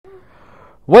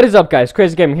What is up, guys?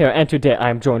 QuazaGaming here, and today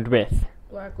I'm joined with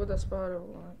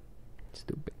Blackwithspotofwhite.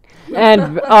 stupid.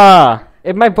 And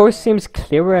if my voice seems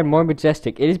clearer and more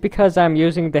majestic, it is because I'm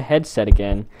using the headset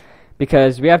again,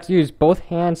 because we have to use both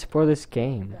hands for this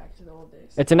game. Back to the old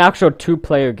days. It's an actual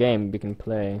two-player game we can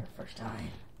play. First time.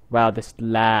 Wow, this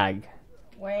lag.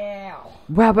 Wow.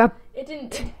 Wow, It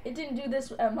didn't do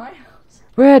this at my house.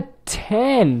 we're at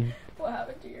 10. What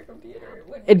happened to your computer? It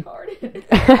went It-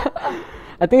 retarded.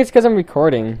 I think it's because I'm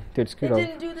recording. Dude, It scoot over.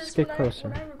 didn't do this Just get when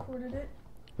closer. I recorded it.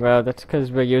 Well, that's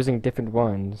because we're using different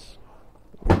ones.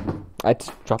 I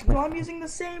just dropped No, my. I'm using the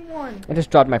same one. I just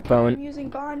dropped my I'm phone. using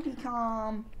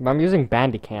Bandicam. I'm using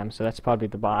Bandicam, so that's probably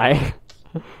the buy.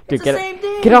 Dude, It's the same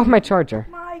thing. get off my charger.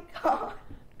 My God.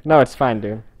 No, it's fine,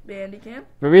 dude. Bandicam?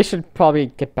 But we should probably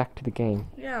get back to the game.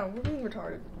 Yeah, we're being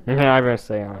retarded. Yeah, I'm gonna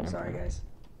say. I'm sorry, guys.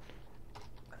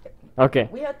 Okay.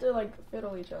 We have to like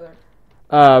fiddle each other.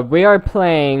 We are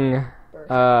playing. First.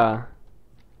 My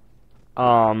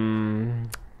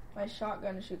My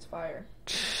shotgun shoots fire.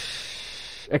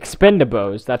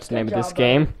 Expendabros. That's the Good name of this job,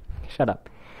 game. Shut up.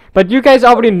 But you guys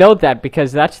already know that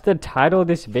because that's the title of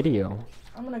this video.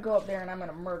 I'm gonna go up there and I'm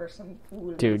gonna murder some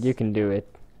fools. Dude, you can do it.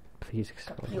 Please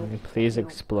explode on him. Please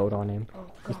explode on him. Oh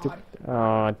God.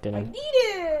 Oh, it I didn't. need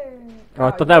it. Oh,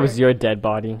 I thought that was your dead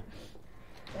body.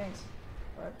 Thanks.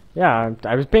 What? Yeah,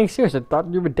 I was being serious. I thought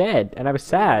you were dead, and I was Did you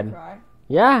sad. cry?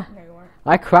 Yeah, No, you weren't.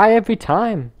 I cry every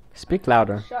time. Speak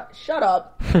louder. Shut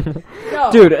up. No.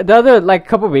 Dude, the other, like,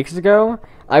 couple weeks ago,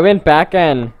 I went back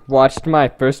and watched my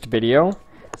first video.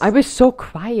 I was so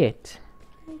quiet.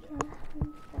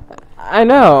 I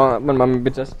know. When I'm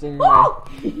adjusting my...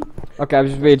 Okay, I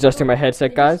was readjusting my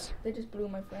headset, guys. They just blew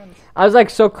my friends. I was, like,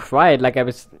 so quiet. Like, I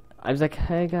was like,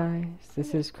 hey, guys,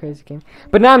 this is Crazy Game.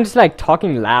 But now I'm just, like,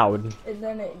 talking loud. And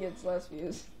then it gets less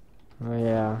views. Oh,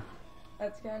 yeah.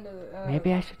 That's kind of.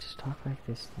 Maybe I should just talk like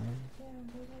this then.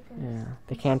 Yeah, Yeah,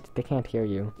 they can't hear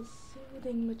you. the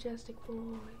soothing, majestic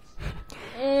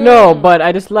voice. No, but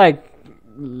I just like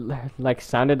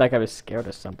sounded like I was scared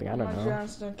or something. I don't know.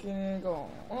 Majestic eagle.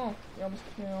 Oh, you almost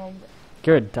killed.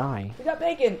 Good, die. We got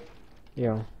bacon.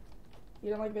 Ew. You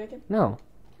don't like bacon? No.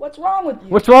 What's wrong with you?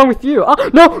 What's wrong with you? Oh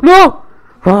no, no!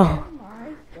 Oh. Oh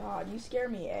my God, you scare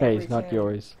me every Hey, it's not time.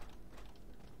 yours.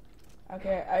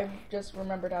 Okay, I've just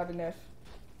remembered how to niff.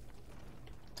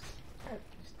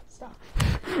 Stop.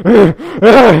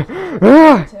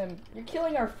 Tim, you're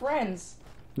killing our friends.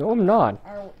 No, I'm not.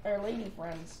 Our lady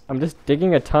friends. I'm just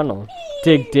digging a tunnel.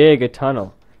 Dig a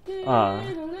tunnel. Dig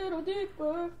a little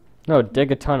deeper. No,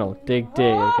 dig a tunnel. Dig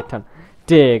a tunnel.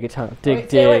 Dig a tunnel. Wait,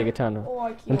 Dig wait. a tunnel. Oh, I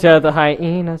killed Until you. the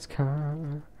hyenas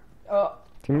come. Oh,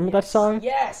 Do you remember that song?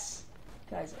 yes.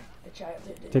 Guys, the child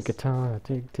did this. Dig a tunnel.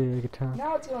 Dig a tunnel.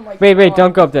 Now it's going like. Wait, 12.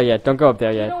 don't go up there yet. Don't go up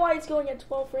there You yet. know why it's going at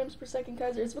 12 frames per second,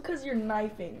 Kaiser? It's because you're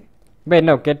knifing. Wait,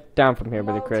 no, get down from here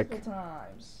really Multiple quick.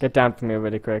 times. Get down from here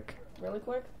really quick. Really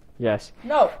quick? Yes.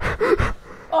 No.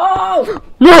 Oh!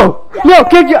 No! No,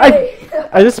 get you! Yay!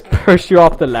 I just pushed you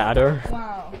off the ladder.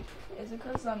 Wow. Is it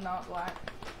because I'm not black?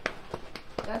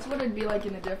 That's what it'd be like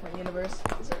in a different universe.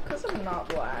 Is it because I'm not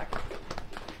black?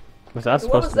 Was that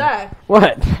supposed What was to that?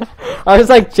 What? I was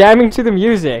like jamming to the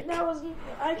music. That wasn't.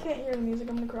 I can't hear the music.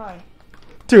 I'm gonna cry.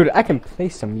 Dude, I can play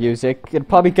some music. It'd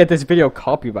probably get this video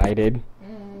copyrighted.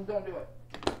 Don't do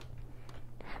it.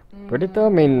 Would it though? I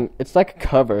mean, it's like a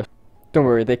cover. Don't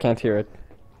worry, they can't hear it.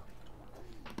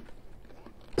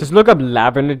 Just look up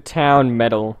Lavender Town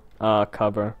metal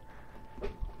cover.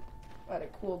 What a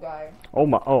cool guy. Oh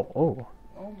my, oh. Oh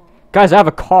my. Guys, I have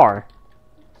a car.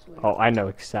 Sweet. Oh, I know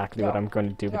exactly what No. I'm going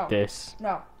to do No. with this.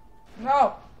 No.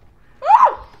 No.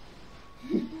 Ah!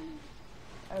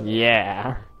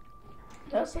 Yeah.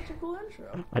 That's such a cool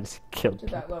intro I just killed to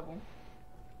people. that level.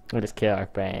 I just killed our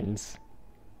friends.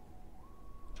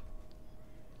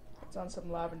 It's on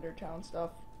some Lavender Town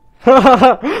stuff.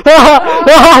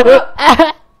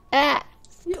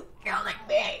 You killing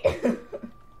me!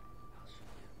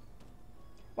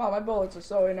 Wow, my bullets are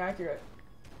so inaccurate.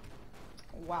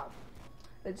 Wow.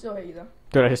 They'd still hit you though,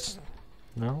 Dude, I just...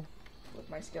 No? with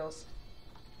my skills.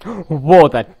 Whoa,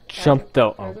 that jumped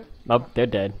though. Oh, Kaiser? oh, they're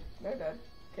dead. They're dead.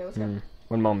 Okay, let's go. Hmm.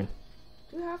 One moment.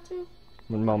 Do you have to?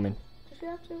 One moment. Did you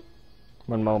have to?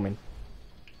 One moment.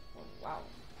 Oh, wow.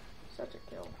 Such a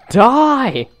kill.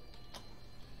 Die!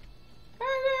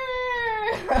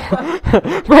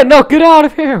 Brett, no, get out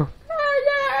of here!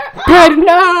 Brett,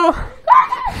 no!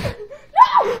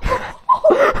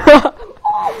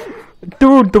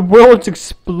 Dude, the world's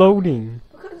exploding.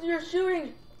 Because you're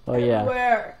shooting Oh yeah,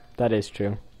 everywhere. that is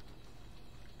true.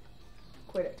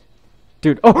 Quit it.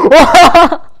 Dude, oh!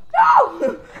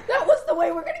 No! That was the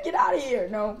way we're gonna get out of here.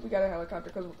 No, we got a helicopter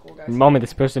because we're cool guys. Moment,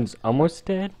 this person's almost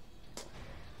dead.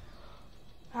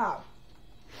 How?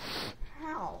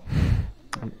 How?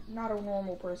 Not a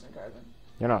normal person, cousin.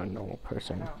 You're not a normal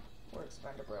person. No, we're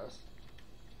Expendabros.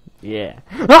 Yeah.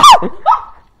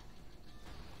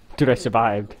 Dude, I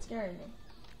survived. It's scaring me.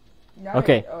 Now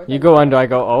Okay, you go under, I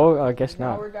go, oh, I guess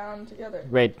now not. we're down together.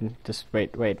 Wait, just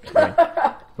wait. There's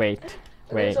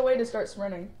a way to start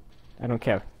sprinting. I don't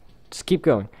care. Just keep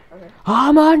going. Okay.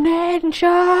 I'm a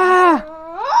ninja!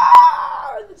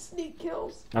 Ah, the sneak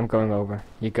kills. I'm going over.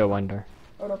 You go under.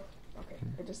 Oh no. Okay,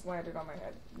 it just landed on my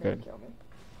head. It Good. didn't kill me.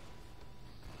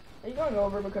 Are you going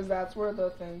over because that's where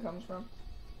the thing comes from?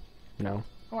 No.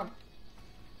 Come on.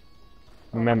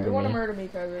 Remember You want to me. murder me,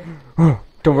 cousin.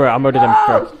 Don't worry, I'll murder them No!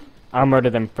 first. I'll murder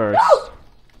them first. No!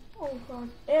 Oh god.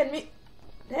 And me.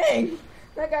 Dang.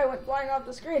 That guy went flying off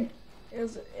the screen.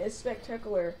 It's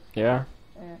spectacular. Yeah?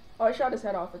 Oh, I shot his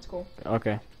head off. It's cool.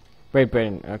 Okay. Wait,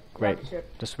 Brayden. Wait. Rocket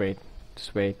ship. Just wait.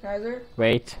 Just wait. Kaiser?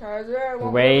 Wait. Kaiser, I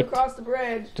won't be Wait. able to cross the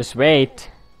bridge. Just wait.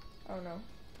 Oh no.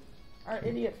 Our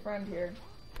idiot friend here.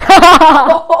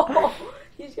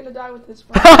 He's gonna die with his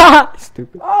friend.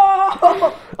 Stupid.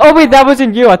 Oh! Oh wait, that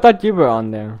wasn't you. I thought you were on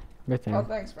there. With him. Oh,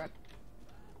 thanks, friend.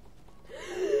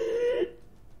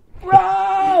 Bro!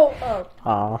 Oh.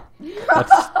 Aw.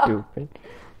 That's stupid.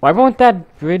 Why won't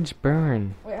that bridge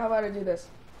burn? Wait, how about I do this?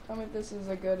 Tell me if this is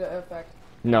a good effect.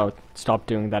 No, stop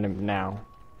doing that now.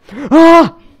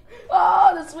 Ah!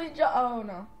 Oh, the sweet jump. Oh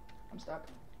no. I'm stuck.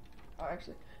 Oh,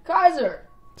 actually. Kaiser!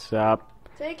 Stop.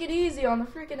 Take it easy on the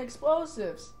freaking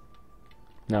explosives.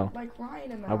 No. Like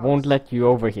Ryan in the I house. won't let you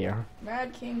over here.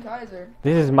 Mad King Kaiser.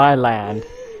 This is my land.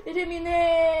 It hit me in the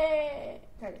neck.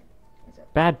 Okay. That's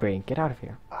it. Bad brain, get out of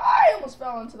here. I almost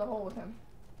fell into the hole with him.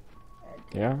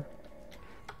 Yeah?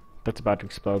 That's about to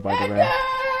explode, by the Edgar! way.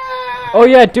 Oh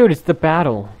yeah, dude, it's the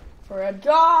battle. For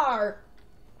Edgar!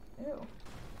 Ew.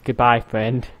 Goodbye,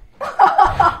 friend.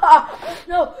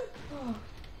 No!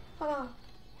 Oh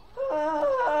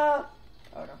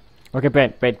no. Okay,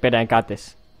 Ben, I got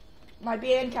this. My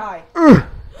BNK.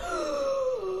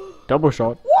 Double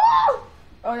shot. Woo!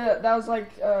 Oh yeah, that was like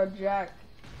Jack.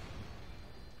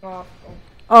 Oh.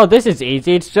 Oh, this is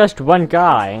easy. It's just one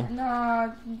guy.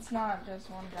 No, it's not just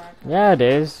one guy. Yeah, it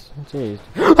is. Jeez.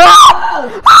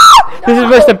 This is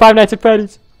worse than Five Nights at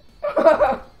Freddy's.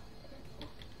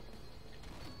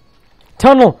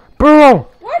 Tunnel! Burrow!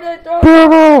 Why did it throw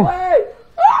Burrow! away?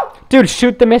 Oh! Dude,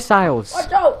 shoot the missiles.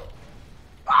 Watch out!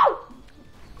 Oh!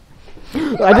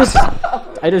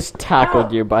 I just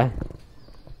tackled you, by.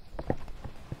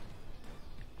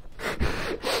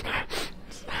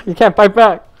 You can't fight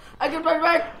back. I can fight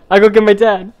back! I go get my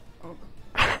dad. Oh.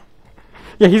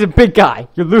 Yeah, he's a big guy.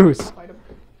 You lose. Fight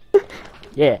him.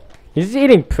 Yeah. He's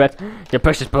eating Your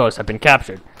precious bows have been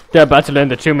captured. They're about to learn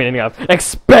the true meaning of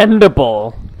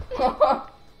expendable.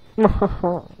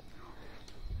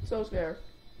 So scared.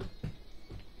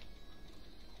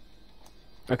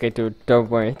 Okay, dude, don't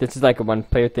worry. This is like a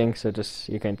one-player thing, so just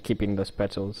you can keep eating those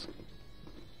pretzels.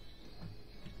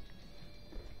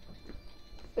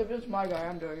 If it's my guy,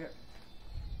 I'm doing it.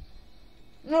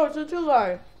 No, it's a two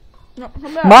guy. No,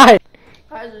 come back. My.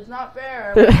 Kaiser, it's not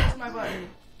fair. It's my button.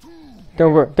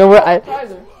 Don't worry. Don't worry.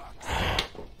 Kaiser.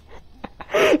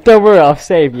 Don't worry. I'll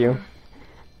save you.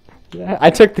 Yeah,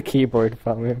 I took the keyboard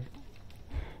from him.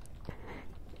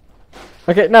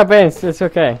 Okay, no, Ben, it's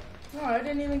okay. No, I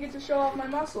didn't even get to show off my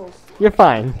muscles. You're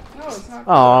fine. No, it's not.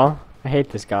 Aw, I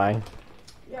hate this guy.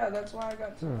 Yeah, that's why I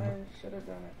got. I should have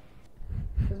done it.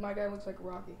 Because my guy looks like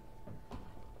Rocky.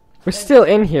 We're still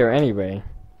in here anyway.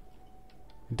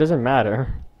 It doesn't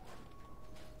matter.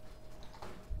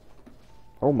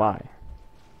 Oh my.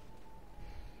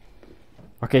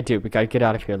 Okay, dude, we gotta get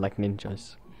out of here like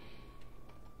ninjas.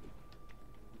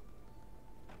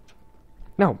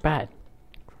 No, bad.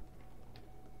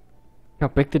 No,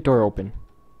 break the door open.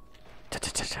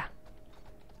 Cha-cha-cha-cha.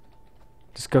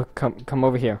 Just go, come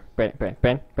over here. Ben. No,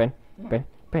 Ben. you took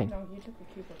the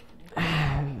keyboard.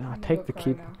 I'll take the cry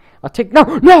key. now. I'll take. No!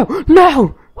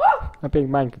 I'm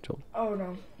being mind controlled. Oh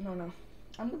no.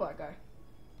 I'm the black guy.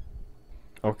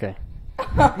 Okay.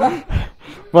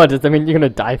 What, does that mean you're gonna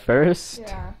die first?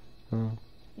 Yeah. Oh.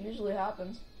 Usually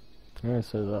happens. Yeah,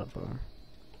 so that, bro.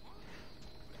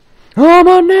 I'm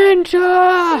a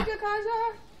ninja! Take it,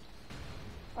 Kaiser.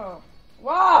 Oh.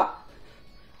 Wow!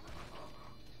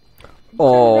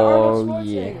 Oh,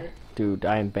 yeah. Dude,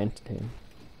 I invented him.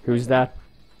 Who's that?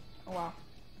 Oh wow.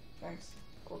 Thanks.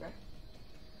 Cool guy.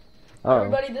 Oh.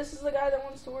 Everybody, this is the guy that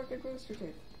wants to work at Rooster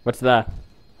Teeth. What's that?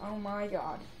 Oh my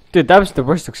god. Dude, that was the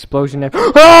worst explosion ever.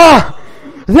 Ah!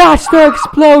 That's the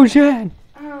explosion!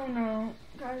 I don't know.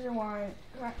 Kaiser, why?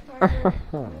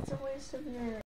 It's a